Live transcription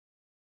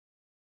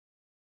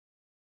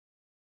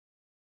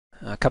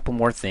A couple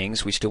more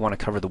things. We still want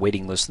to cover the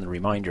waiting list and the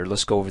reminder.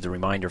 Let's go over the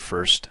reminder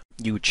first.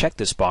 You check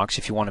this box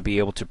if you want to be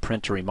able to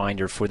print a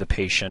reminder for the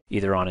patient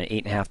either on an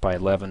 8.5 by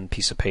 11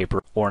 piece of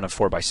paper or on a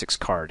 4 by 6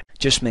 card.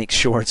 Just make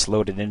sure it's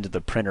loaded into the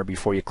printer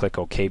before you click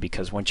OK,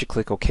 because once you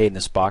click OK and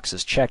this box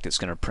is checked, it's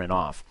going to print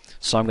off.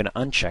 So I'm going to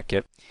uncheck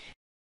it.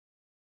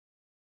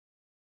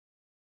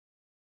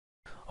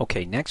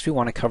 Okay, next we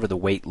want to cover the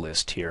wait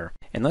list here.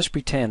 And let's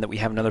pretend that we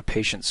have another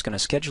patient that's going to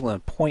schedule an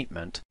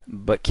appointment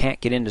but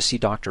can't get in to see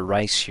Dr.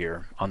 Rice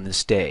here on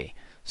this day.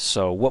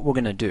 So what we're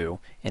going to do,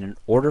 in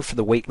order for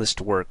the wait list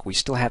to work, we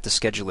still have to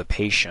schedule a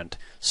patient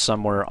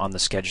somewhere on the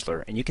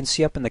scheduler. And you can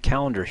see up in the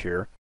calendar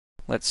here,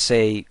 let's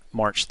say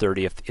March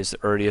 30th is the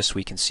earliest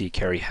we can see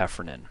Carrie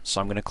Heffernan.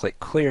 So I'm going to click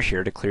clear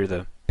here to clear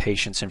the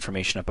patient's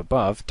information up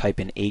above, type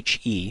in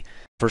HE,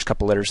 first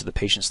couple letters of the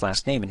patient's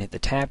last name, and hit the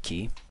tab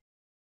key.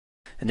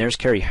 And there's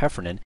Carrie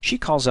Heffernan. She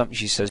calls up and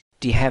she says,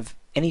 do you have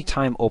any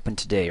time open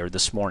today or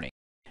this morning?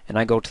 And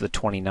I go to the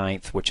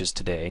 29th, which is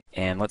today,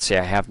 and let's say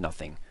I have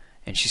nothing.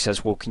 And she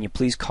says, well, can you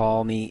please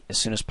call me as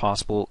soon as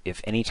possible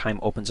if any time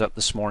opens up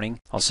this morning?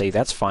 I'll say,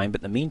 that's fine,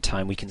 but in the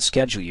meantime, we can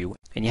schedule you.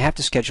 And you have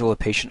to schedule a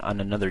patient on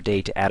another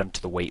day to add them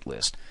to the wait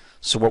list.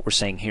 So what we're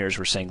saying here is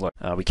we're saying, look,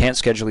 we can't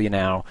schedule you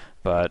now,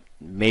 but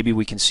maybe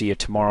we can see you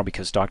tomorrow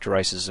because Dr.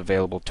 Rice is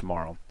available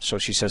tomorrow. So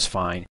she says,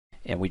 fine.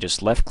 And we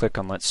just left click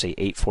on, let's say,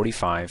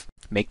 8:45,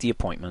 make the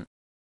appointment,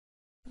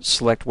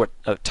 select what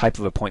type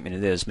of appointment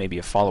it is, maybe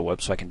a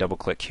follow-up, so I can double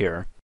click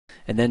here.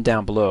 And then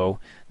down below,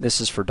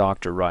 this is for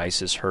Dr.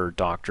 Rice, is her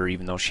doctor,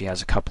 even though she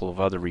has a couple of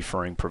other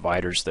referring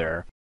providers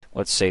there.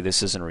 Let's say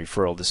this isn't a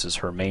referral, this is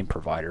her main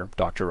provider,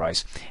 Dr.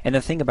 Rice. And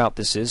the thing about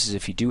this is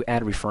if you do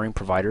add referring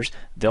providers,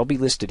 they'll be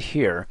listed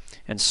here.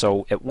 And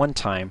so at one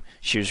time,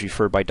 she was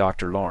referred by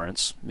Dr.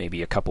 Lawrence,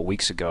 maybe a couple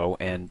weeks ago,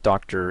 and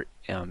Dr.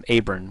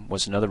 Abram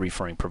was another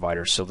referring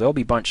provider. So they'll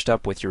be bunched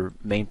up with your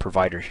main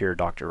provider here,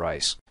 Dr.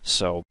 Rice.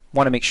 So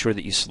want to make sure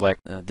that you select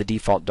the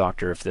default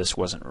doctor if this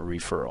wasn't a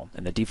referral.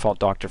 And the default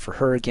doctor for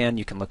her, again,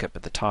 you can look up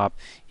at the top,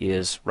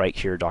 is right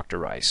here, Dr.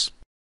 Rice.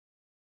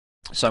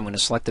 So I'm going to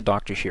select the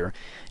doctor here.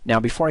 Now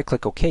before I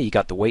click OK, you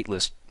got the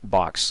waitlist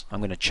box. I'm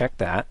going to check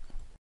that.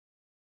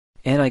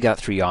 And I got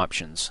three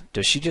options.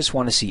 Does she just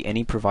want to see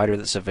any provider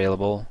that's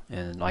available?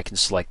 And I can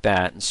select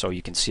that. And so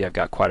you can see I've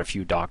got quite a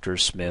few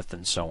doctors, Smith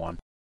and so on.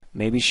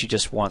 Maybe she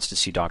just wants to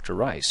see Dr.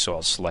 Rice. So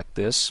I'll select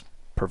this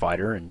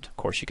provider, and of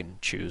course you can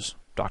choose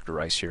Dr.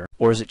 Rice here.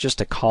 Or is it just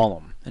a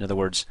column? In other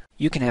words,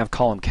 you can have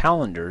column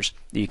calendars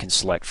that you can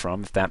select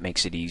from if that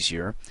makes it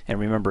easier. And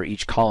remember,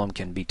 each column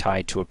can be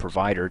tied to a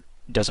provider.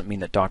 Doesn't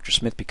mean that Dr.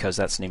 Smith, because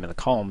that's the name of the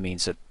column,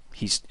 means that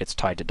it's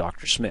tied to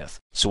Dr. Smith.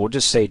 So we'll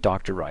just say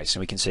Dr. Rice,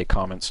 and we can say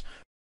comments.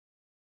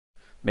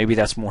 Maybe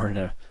that's more in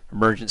an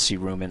emergency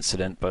room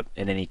incident, but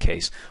in any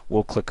case,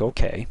 we'll click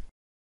OK.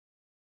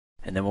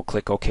 And then we'll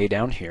click OK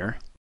down here.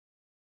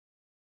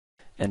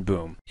 And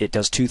boom, it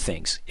does two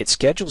things. It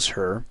schedules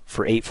her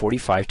for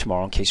 8:45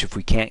 tomorrow in case if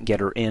we can't get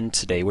her in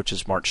today, which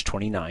is March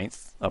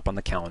 29th, up on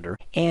the calendar,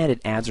 and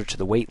it adds her to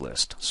the wait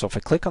list. So if I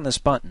click on this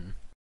button,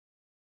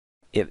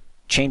 it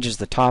changes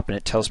the top and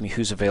it tells me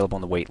who's available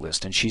on the wait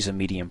list, and she's a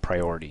medium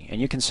priority.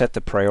 And you can set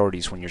the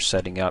priorities when you're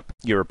setting up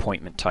your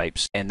appointment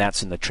types, and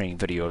that's in the training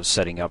videos,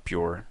 setting up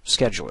your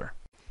scheduler.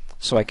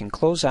 So I can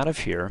close out of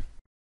here.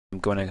 I'm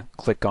going to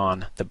click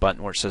on the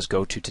button where it says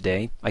Go to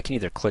Today. I can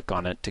either click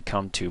on it to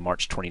come to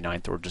March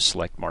 29th or just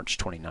select March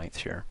 29th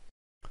here.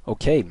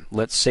 Okay,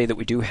 let's say that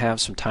we do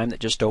have some time that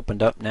just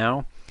opened up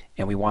now,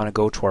 and we want to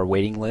go to our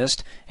waiting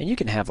list. And you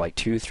can have like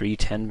 2, 3,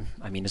 10,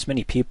 as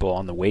many people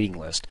on the waiting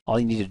list. All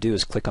you need to do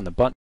is click on the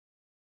button.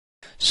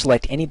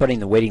 Select anybody in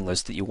the waiting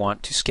list that you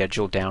want to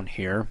schedule down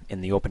here in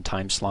the open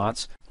time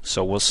slots.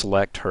 So we'll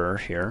select her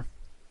here.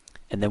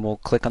 And then we'll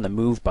click on the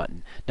Move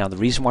button. Now the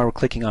reason why we're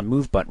clicking on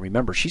Move button,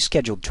 remember, she's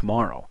scheduled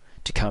tomorrow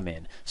to come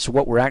in. So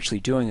what we're actually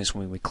doing is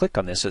when we click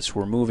on this,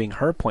 we're moving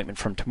her appointment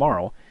from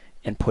tomorrow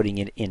and putting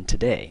it in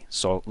today.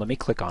 So let me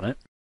click on it.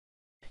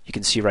 You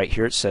can see right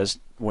here it says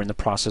we're in the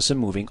process of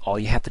moving. All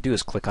you have to do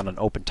is click on an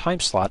open time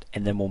slot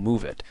and then we'll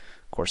move it.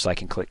 Of course, I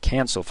can click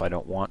cancel if I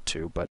don't want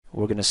to, but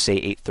we're going to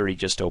say 8:30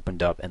 just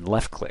opened up and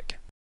left click.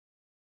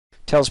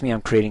 Tells me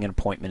I'm creating an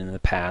appointment in the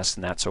past,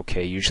 and that's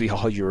okay. Usually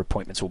all your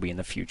appointments will be in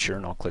the future,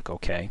 and I'll click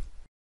OK.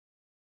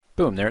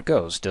 Boom, there it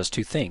goes. Does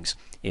two things.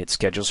 It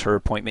schedules her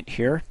appointment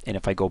here, and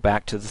if I go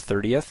back to the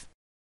 30th,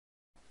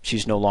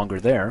 she's no longer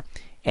there.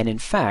 And in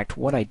fact,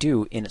 what I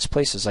do in its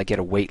place is I get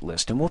a wait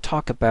list, and we'll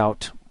talk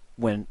about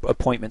when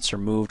appointments are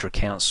moved or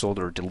canceled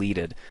or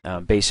deleted.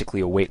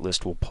 Basically, a wait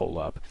list will pull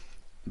up.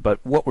 But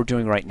what we're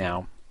doing right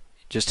now,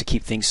 just to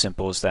keep things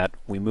simple, is that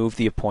we move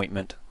the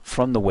appointment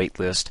from the wait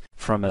list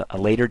from a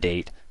later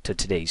date to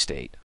today's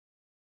date.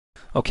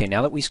 Okay,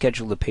 now that we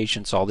schedule the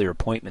patients all their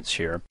appointments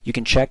here, you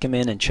can check them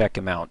in and check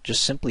them out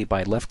just simply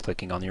by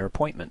left-clicking on your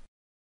appointment.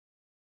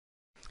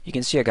 You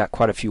can see I got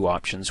quite a few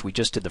options. We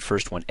just did the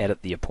first one,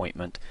 edit the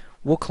appointment.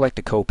 We'll collect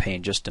a copay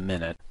in just a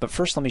minute, but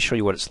first let me show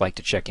you what it's like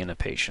to check in a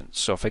patient.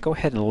 So if I go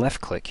ahead and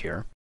left-click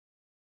here,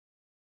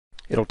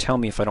 it'll tell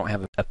me if I don't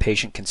have a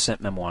patient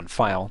consent memo on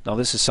file. Now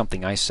this is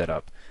something I set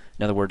up.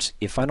 In other words,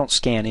 if I don't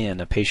scan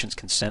in a patient's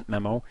consent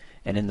memo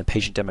and in the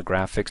patient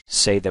demographics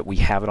say that we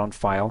have it on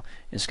file,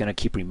 it's going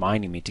to keep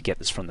reminding me to get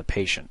this from the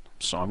patient.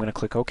 So I'm going to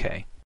click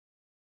OK.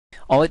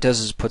 All it does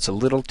is puts a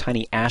little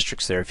tiny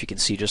asterisk there, if you can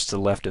see just to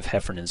the left of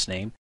Heffernan's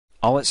name.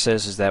 All it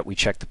says is that we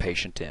checked the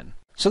patient in.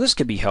 So this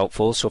could be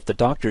helpful. So if the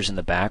doctor's in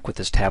the back with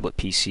his tablet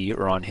PC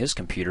or on his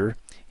computer,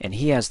 and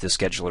he has the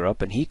scheduler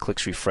up and he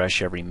clicks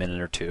refresh every minute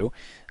or two,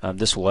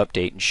 this will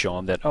update and show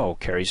him that, oh,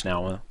 Carrie's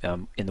now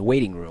in the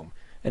waiting room.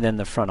 And then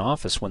the front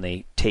office, when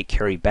they take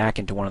Carrie back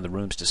into one of the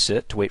rooms to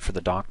sit to wait for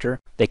the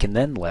doctor, they can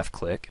then left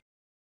click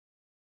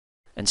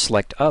and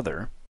select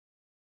Other.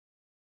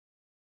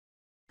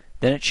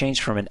 Then it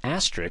changed from an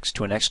asterisk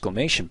to an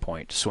exclamation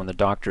point. So when the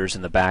doctor's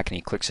in the back and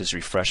he clicks his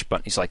refresh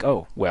button, he's like,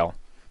 oh, well,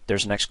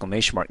 there's an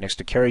exclamation mark next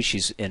to Carrie.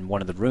 She's in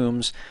one of the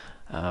rooms.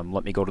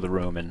 Let me go to the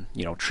room and,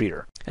 treat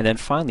her. And then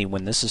finally,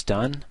 when this is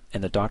done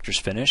and the doctor's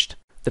finished,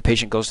 the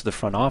patient goes to the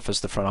front office.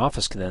 The front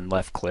office can then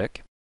left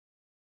click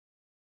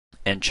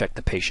and check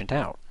the patient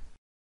out.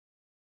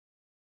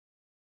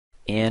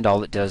 And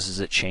all it does is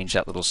it changes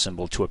that little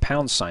symbol to a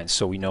pound sign.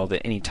 So we know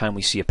that anytime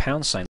we see a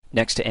pound sign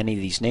next to any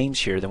of these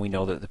names here, then we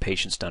know that the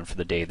patient's done for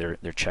the day.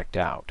 They're checked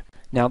out.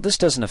 Now, this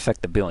doesn't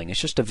affect the billing. It's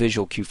just a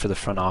visual cue for the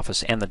front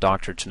office and the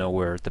doctor to know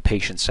where the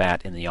patient's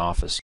at in the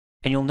office.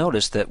 And you'll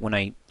notice that when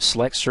I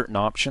select certain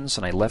options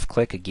and I left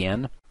click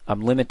again,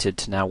 I'm limited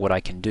to now what I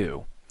can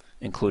do,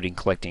 including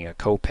collecting a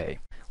copay.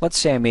 Let's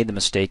say I made the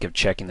mistake of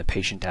checking the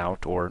patient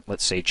out, or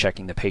let's say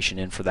checking the patient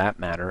in for that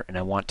matter, and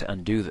I want to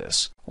undo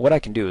this. What I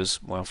can do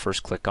is, well,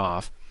 first click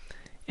off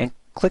and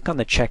click on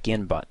the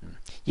check-in button.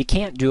 You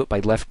can't do it by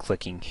left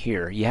clicking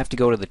here. You have to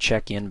go to the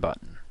check-in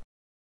button.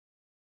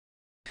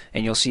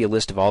 And you'll see a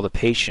list of all the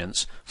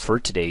patients for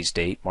today's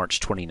date,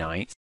 March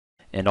 29th,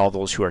 and all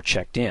those who are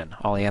checked in.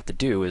 All you have to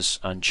do is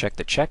uncheck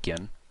the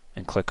check-in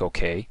and click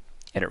OK,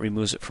 and it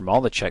removes it from all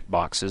the check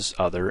boxes,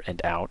 Other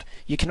and Out.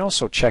 You can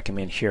also check them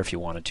in here if you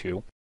wanted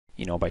to,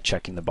 by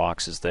checking the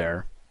boxes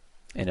there.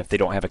 And if they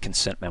don't have a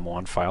consent memo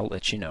on file, it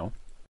lets you know.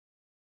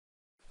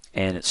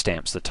 And it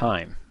stamps the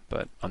time,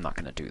 but I'm not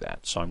going to do that,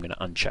 so I'm going to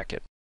uncheck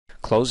it.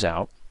 Close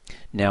out.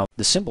 Now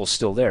the symbol's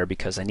still there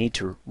because I need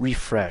to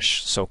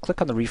refresh, so click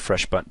on the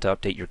refresh button to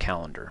update your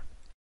calendar.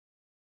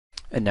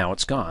 And now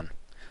it's gone.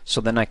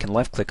 So then I can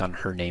left click on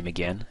her name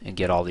again and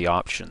get all the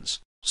options.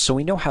 So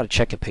we know how to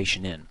check a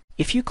patient in.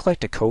 If you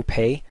collect a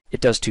copay,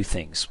 it does two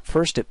things.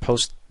 First, it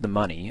posts the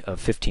money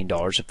of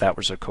 $15 if that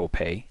was a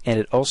copay, and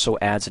it also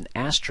adds an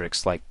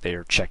asterisk like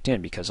they're checked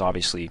in, because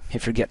obviously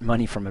if you're getting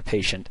money from a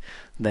patient,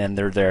 then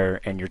they're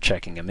there and you're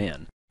checking them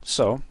in.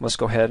 So let's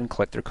go ahead and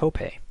collect their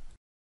copay.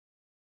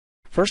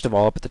 First of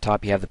all, up at the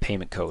top you have the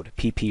payment code,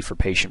 PP for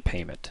patient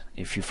payment.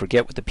 If you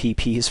forget what the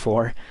PP is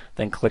for,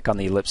 then click on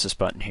the ellipsis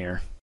button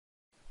here,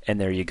 and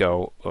there you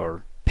go,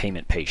 or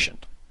payment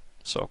patient.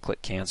 So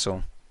click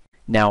cancel.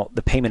 Now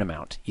the payment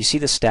amount. You see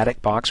the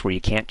static box where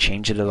you can't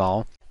change it at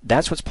all?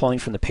 That's what's pulling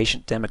from the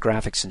patient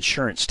demographics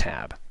insurance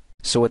tab.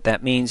 So what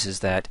that means is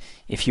that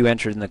if you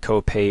entered in the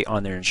copay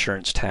on their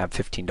insurance tab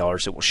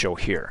 $15, it will show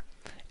here.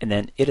 And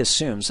then it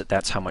assumes that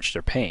that's how much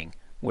they're paying,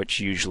 which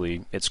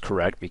usually it's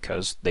correct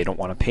because they don't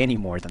want to pay any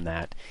more than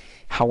that.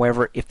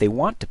 However, if they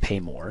want to pay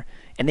more,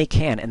 and they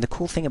can, and the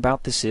cool thing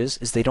about this is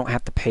they don't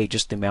have to pay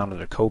just the amount of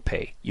their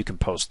copay. You can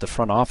post the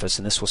front office,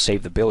 and this will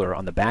save the biller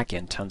on the back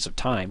end tons of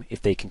time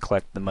if they can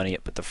collect the money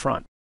up at the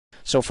front.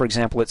 So for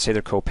example, let's say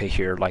their copay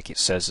here, like it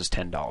says, is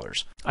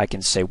 $10. I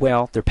can say,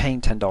 well, they're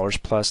paying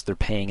 $10 plus they're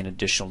paying an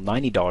additional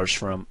 $90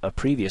 from a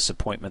previous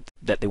appointment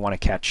that they want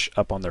to catch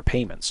up on their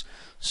payments.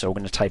 So we're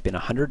going to type in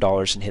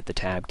 $100 and hit the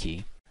tab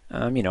key.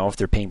 If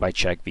they're paying by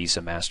check,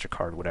 Visa,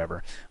 MasterCard,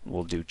 whatever,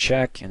 we'll do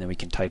check, and then we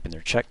can type in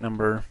their check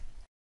number.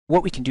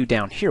 What we can do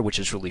down here, which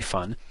is really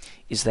fun,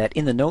 is that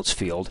in the notes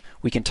field,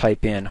 we can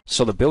type in,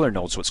 so the biller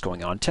knows what's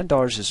going on.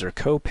 $10 is their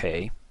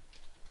copay,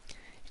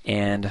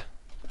 and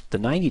the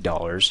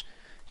 $90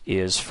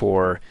 is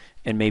for,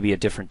 and maybe a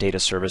different data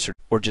service,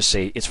 or just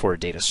say it's for a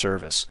data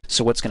service.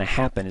 So what's going to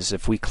happen is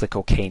if we click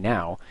OK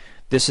now,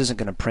 this isn't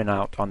going to print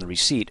out on the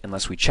receipt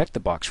unless we check the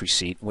box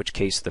receipt, in which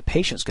case the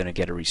patient's going to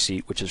get a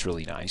receipt, which is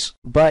really nice.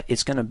 But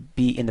it's going to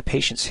be in the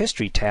patient's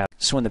history tab,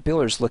 so when the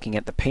biller's looking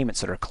at the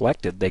payments that are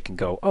collected, they can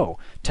go, oh,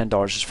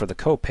 $10 is for the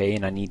copay,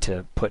 and I need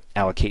to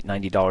allocate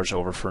 $90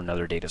 over for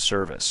another data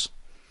service.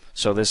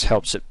 So this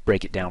helps it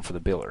break it down for the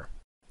biller.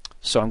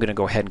 So I'm going to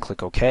go ahead and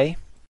click OK.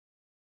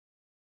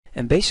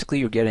 And basically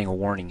you're getting a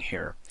warning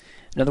here.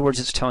 In other words,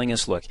 it's telling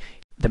us, look,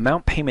 the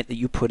amount payment that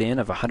you put in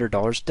of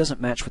 $100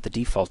 doesn't match what the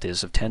default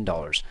is of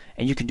 $10.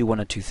 And you can do one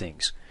of two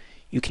things.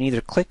 You can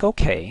either click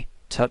OK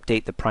to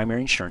update the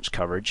primary insurance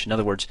coverage. In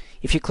other words,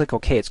 if you click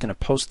OK, it's going to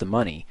post the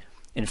money.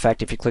 In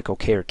fact, if you click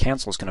OK or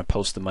cancel, it's going to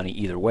post the money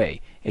either way.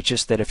 It's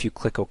just that if you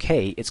click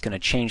OK, it's going to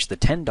change the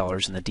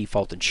 $10 in the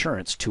default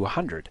insurance to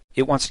 $100.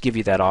 It wants to give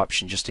you that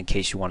option just in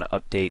case you want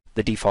to update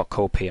the default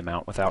copay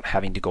amount without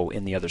having to go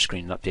in the other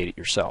screen and update it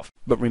yourself.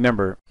 But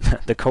remember,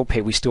 the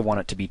copay, we still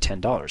want it to be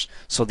 $10.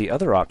 So the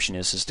other option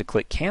is to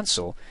click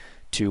cancel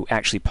to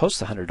actually post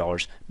the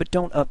 $100, but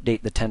don't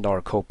update the $10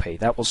 copay.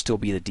 That will still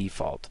be the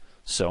default.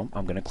 So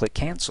I'm going to click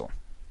cancel.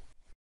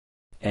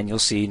 And you'll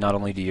see not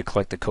only do you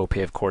collect the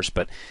copay, of course,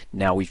 but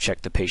now we've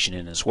checked the patient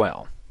in as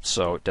well.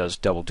 So it does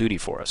double duty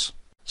for us.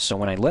 So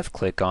when I left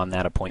click on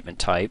that appointment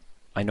type,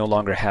 I no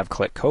longer have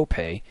collect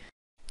copay.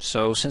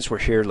 So since we're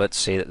here, let's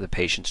say that the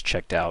patient's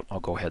checked out. I'll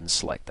go ahead and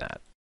select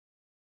that.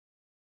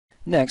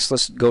 Next,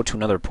 let's go to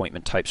another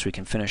appointment type so we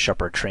can finish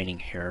up our training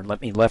here.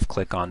 Let me left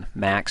click on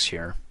Max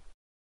here.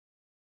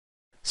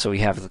 So we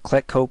have the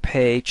collect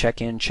copay,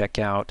 check in, check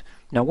out.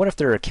 Now what if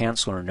they're a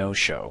cancel or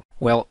no-show?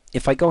 Well,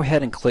 if I go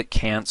ahead and click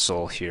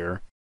cancel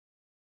here,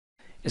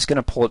 it's going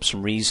to pull up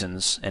some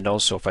reasons, and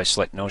also if I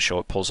select no-show,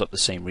 it pulls up the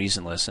same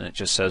reason list, and it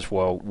just says,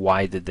 well,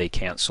 why did they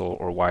cancel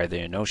or why are they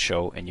a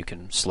no-show? And you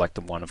can select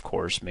the one, of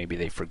course, maybe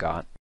they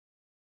forgot.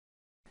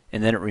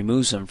 And then it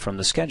removes them from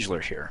the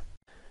scheduler here.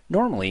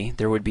 Normally,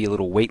 there would be a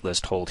little wait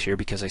list hold here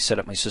because I set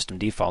up my system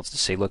defaults to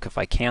say, look, if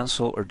I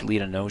cancel or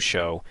delete a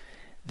no-show,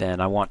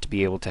 then I want to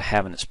be able to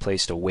have in its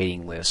place a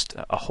waiting list,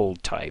 a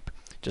hold type.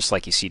 Just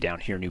like you see down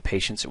here, new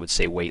patients, it would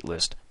say wait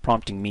list,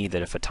 prompting me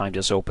that if a time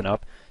does open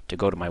up, to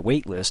go to my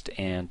wait list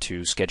and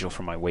to schedule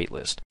from my wait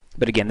list.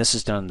 But again, this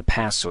is done in the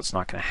past, so it's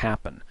not going to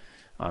happen.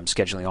 I'm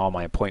scheduling all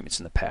my appointments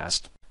in the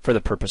past for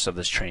the purpose of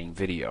this training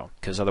video,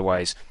 because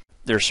otherwise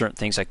there are certain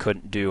things I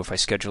couldn't do if I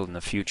scheduled in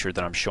the future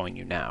that I'm showing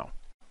you now.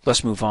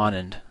 Let's move on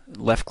and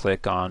left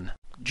click on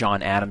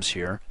John Adams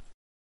here.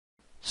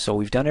 So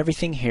we've done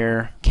everything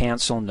here,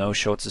 cancel, no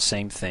show, it's the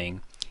same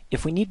thing.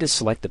 If we need to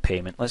select the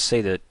payment, let's say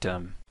that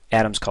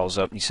Adams calls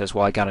up and he says,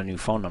 well, I got a new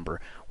phone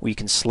number. Well, you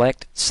can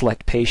select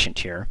patient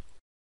here,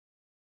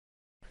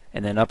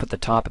 and then up at the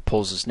top it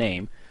pulls his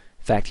name.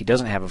 In fact, he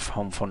doesn't have a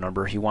home phone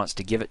number, he wants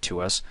to give it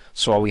to us,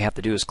 so all we have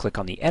to do is click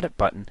on the edit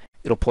button.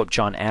 It'll pull up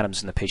John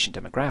Adams in the patient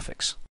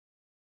demographics.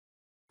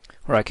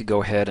 Or I could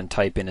go ahead and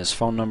type in his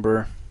phone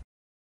number,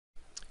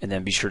 and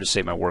then be sure to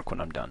save my work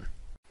when I'm done.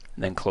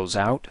 And then close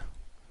out.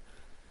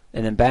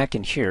 And then back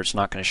in here, it's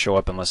not going to show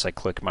up unless I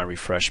click my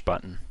refresh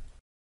button.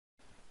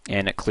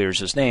 And it clears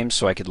his name,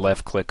 so I could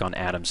left click on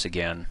Adams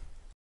again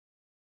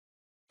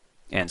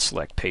and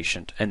select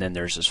patient, and then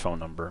there's his phone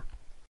number.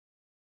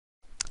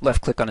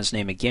 Left click on his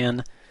name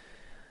again.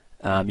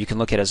 You can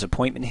look at his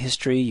appointment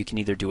history. You can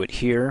either do it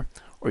here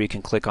or you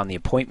can click on the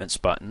appointments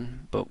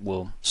button, but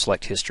we'll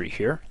select history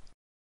here.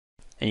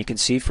 And you can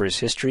see for his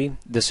history,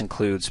 this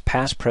includes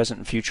past, present,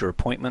 and future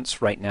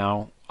appointments. Right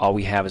now, all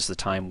we have is the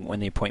time when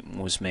the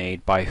appointment was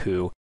made, by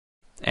who,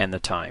 and the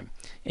time.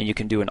 And you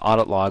can do an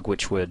audit log,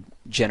 which would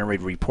generate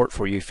a report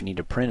for you if you need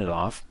to print it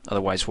off.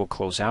 Otherwise, we'll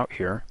close out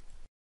here.